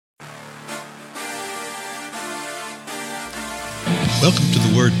Welcome to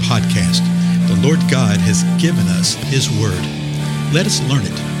the Word Podcast. The Lord God has given us His Word. Let us learn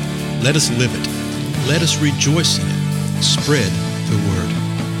it. Let us live it. Let us rejoice in it. Spread the Word.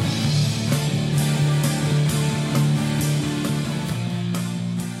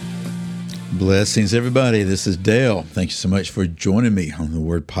 Blessings, everybody. This is Dale. Thank you so much for joining me on the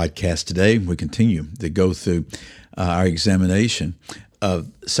Word Podcast today. We continue to go through our examination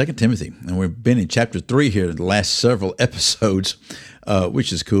of 2 Timothy. And we've been in chapter 3 here the last several episodes,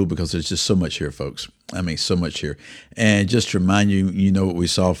 which is cool because there's just so much here, folks. I mean, so much here. And just to remind you, you know what we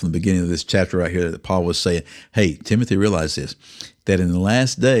saw from the beginning of this chapter right here that Paul was saying, hey, Timothy, realize this, that in the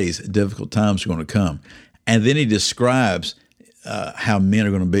last days, difficult times are going to come. And then he describes how men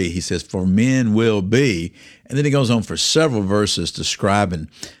are going to be. He says, for men will be. And then he goes on for several verses describing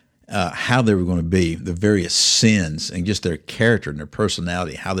how they were going to be, the various sins and just their character and their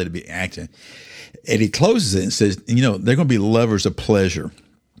personality, how they'd be acting. And he closes it and says, you know, they're going to be lovers of pleasure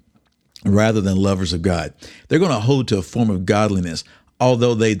rather than lovers of God. They're going to hold to a form of godliness,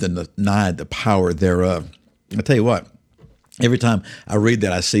 although they denied the power thereof. I'll tell you what, every time I read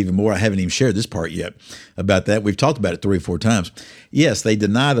that, I see even more. I haven't even shared this part yet about that. We've talked about it 3 or 4 times. Yes, they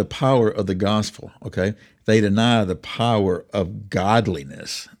deny the power of the gospel, okay? They deny the power of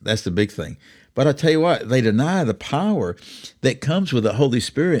godliness. That's the big thing. But I tell you what, they deny the power that comes with the Holy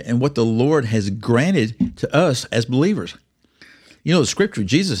Spirit and what the Lord has granted to us as believers. You know, the scripture,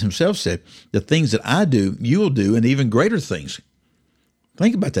 Jesus himself said, the things that I do, you will do, and even greater things.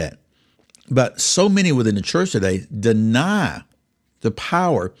 Think about that. But so many within the church today deny the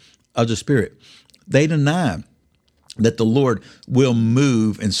power of the Spirit. They deny that the Lord will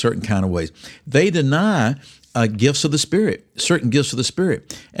move in certain kind of ways. They deny gifts of the Spirit, certain gifts of the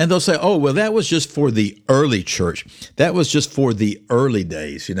Spirit. And they'll say, oh, well, that was just for the early church. That was just for the early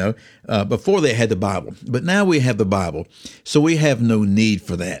days, you know, before they had the Bible. But now we have the Bible, so we have no need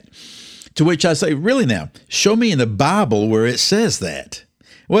for that. To which I say, really now, show me in the Bible where it says that.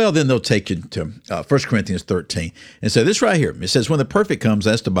 Well, then they'll take you to 1 Corinthians 13 and say this right here. It says, when the perfect comes,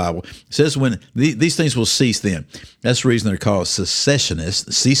 that's the Bible. It says when these things will cease then. That's the reason they're called cessationists,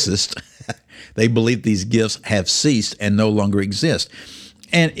 ceasist. They believe these gifts have ceased and no longer exist.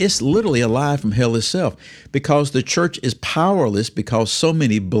 And it's literally a lie from hell itself because the church is powerless because so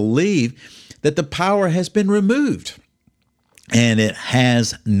many believe that the power has been removed. And it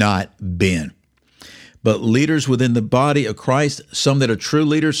has not been. But leaders within the body of Christ, some that are true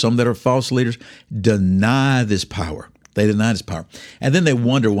leaders, some that are false leaders, deny this power. They deny this power. And then they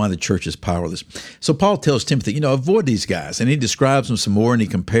wonder why the church is powerless. So Paul tells Timothy, you know, avoid these guys. And he describes them some more, and he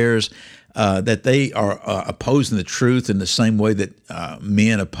compares that they are opposing the truth in the same way that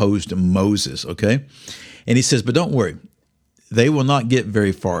men opposed Moses, okay? And he says, but don't worry. They will not get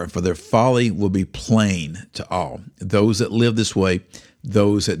very far, for their folly will be plain to all. Those that live this way,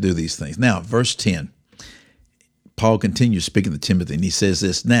 those that do these things. Now, verse 10. Paul continues speaking to Timothy, and he says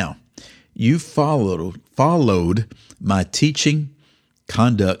this, now, you followed my teaching,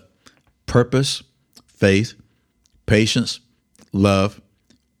 conduct, purpose, faith, patience, love,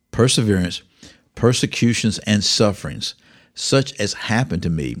 perseverance, persecutions, and sufferings, such as happened to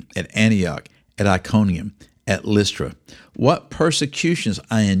me at Antioch, at Iconium, at Lystra. What persecutions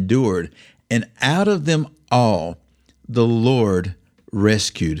I endured, and out of them all the Lord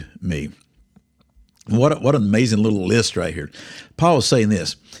rescued me. What an amazing little list right here. Paul is saying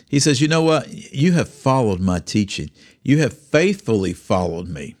this. He says, you know what? You have followed my teaching. You have faithfully followed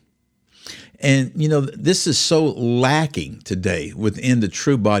me. And, you know, this is so lacking today within the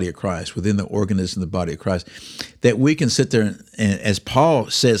true body of Christ, within the organism of the body of Christ, that we can sit there and as Paul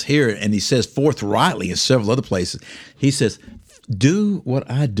says here, and he says forthrightly in several other places, he says, do what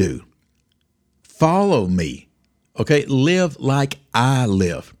I do. Follow me. Okay? Live like I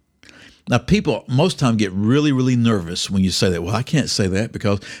live. Now, people most time get really, really nervous when you say that. Well, I can't say that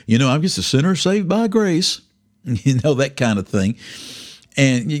because, you know, I'm just a sinner saved by grace, you know, that kind of thing.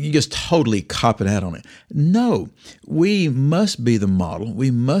 And you just totally cop it out on it. No, we must be the model.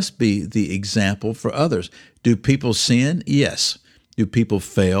 We must be the example for others. Do people sin? Yes. Do people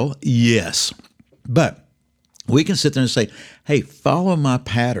fail? Yes. But we can sit there and say, hey, follow my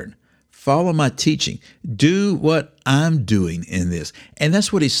pattern. Follow my teaching. Do what I'm doing in this. And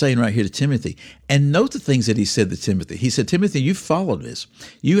that's what he's saying right here to Timothy. And note the things that he said to Timothy. He said, Timothy, you followed this.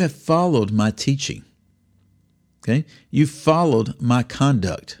 You have followed my teaching. Okay? You followed my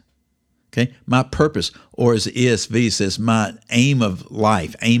conduct. Okay? My purpose, or as the ESV says, my aim of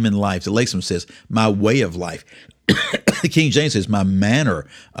life, aim in life. The Lexham says, my way of life. The King James says, my manner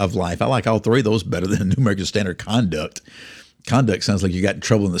of life. I like all three of those better than the New American Standard conduct. Conduct sounds like you got in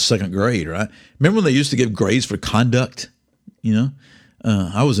trouble in the second grade, right? Remember when they used to give grades for conduct?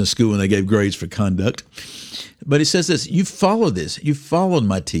 I was in school when they gave grades for conduct. But he says this, you followed this. You followed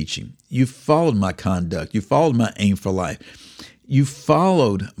my teaching. You followed my conduct. You followed my aim for life. You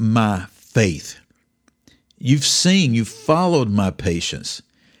followed my faith. You've seen, you followed my patience.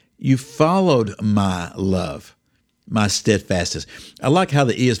 You followed my love, my steadfastness. I like how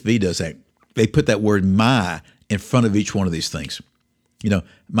the ESV does that. They put that word my in front of each one of these things.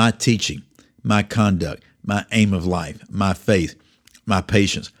 My teaching, my conduct, my aim of life, my faith, my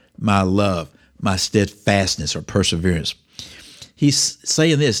patience, my love, my steadfastness or perseverance. He's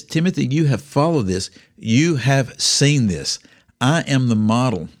saying this, Timothy, you have followed this. You have seen this. I am the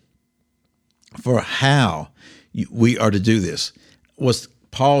model for how we are to do this. Was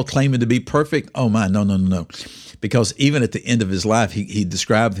Paul claiming to be perfect? Oh my, no. Because even at the end of his life, he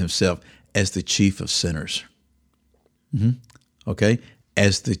described himself as the chief of sinners. Okay?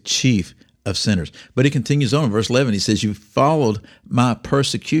 As the chief of sinners. But he continues on in verse 11. He says, you followed my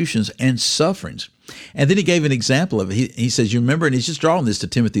persecutions and sufferings. And then he gave an example of it. He says, you remember, and he's just drawing this to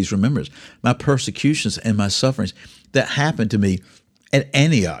Timothy's remembrance, my persecutions and my sufferings that happened to me at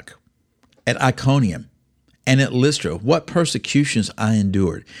Antioch, at Iconium, and at Lystra, what persecutions I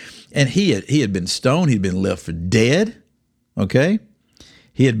endured. And he had been stoned. He'd been left for dead. Okay?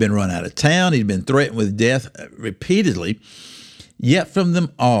 He had been run out of town. He'd been threatened with death repeatedly. Yet from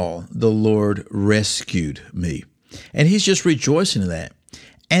them all, the Lord rescued me. And he's just rejoicing in that.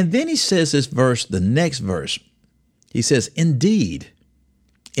 And then he says this verse, the next verse, he says, indeed.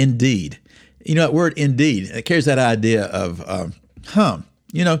 That word indeed, it carries that idea of,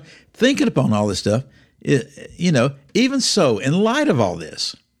 thinking upon all this stuff, even so, in light of all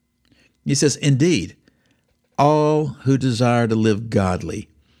this, he says, indeed, all who desire to live godly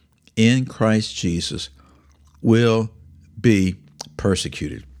in Christ Jesus will be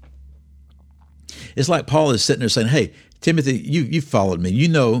persecuted. It's like Paul is sitting there saying, hey, Timothy, you followed me.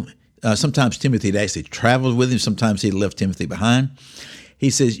 Sometimes Timothy had actually traveled with him. Sometimes he left Timothy behind. He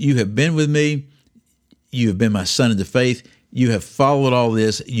says, you have been with me. You have been my son in the faith. You have followed all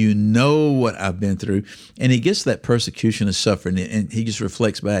this. You know what I've been through. And he gets that persecution and suffering, and he just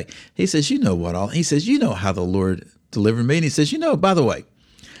reflects back. He says, he says, you know how the Lord delivered me. And he says, by the way,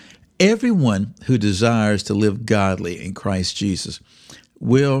 everyone who desires to live godly in Christ Jesus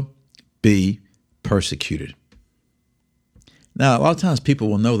will be persecuted. Now, a lot of times people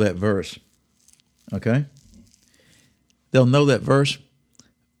will know that verse, okay? They'll know that verse,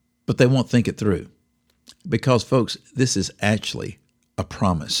 but they won't think it through. Because, folks, this is actually a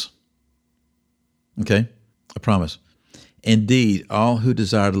promise, okay? A promise. Indeed, all who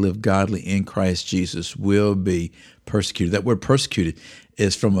desire to live godly in Christ Jesus will be persecuted. That word persecuted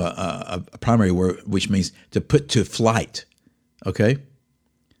is from a primary word, which means to put to flight, okay?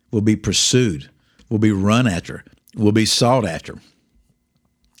 Will be pursued, will be run after, will be sought after.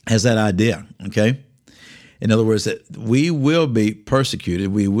 Has that idea, okay? In other words, that we will be persecuted,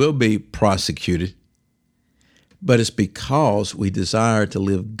 we will be prosecuted, but it's because we desire to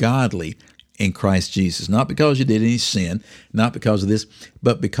live godly in Christ Jesus. Not because you did any sin, not because of this,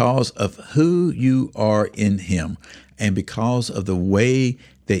 but because of who you are in Him and because of the way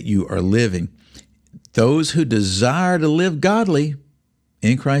that you are living. Those who desire to live godly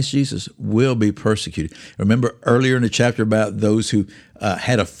in Christ Jesus will be persecuted. Remember earlier in the chapter about those who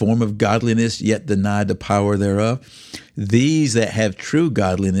had a form of godliness yet denied the power thereof? These that have true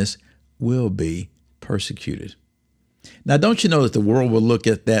godliness will be persecuted. Now, don't you know that the world will look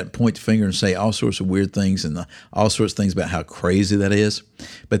at that, point the finger and say all sorts of weird things and all sorts of things about how crazy that is?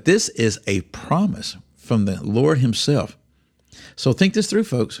 But this is a promise from the Lord Himself. So think this through,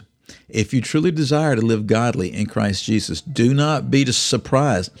 folks. If you truly desire to live godly in Christ Jesus, do not be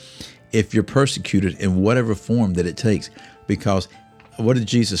surprised if you're persecuted in whatever form that it takes. Because what did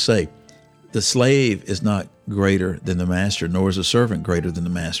Jesus say? The slave is not greater than the master, nor is the servant greater than the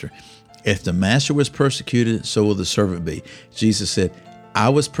master. If the master was persecuted, so will the servant be. Jesus said, I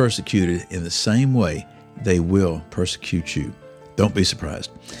was persecuted in the same way they will persecute you. Don't be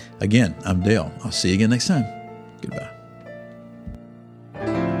surprised. Again, I'm Dale. I'll see you again next time. Goodbye.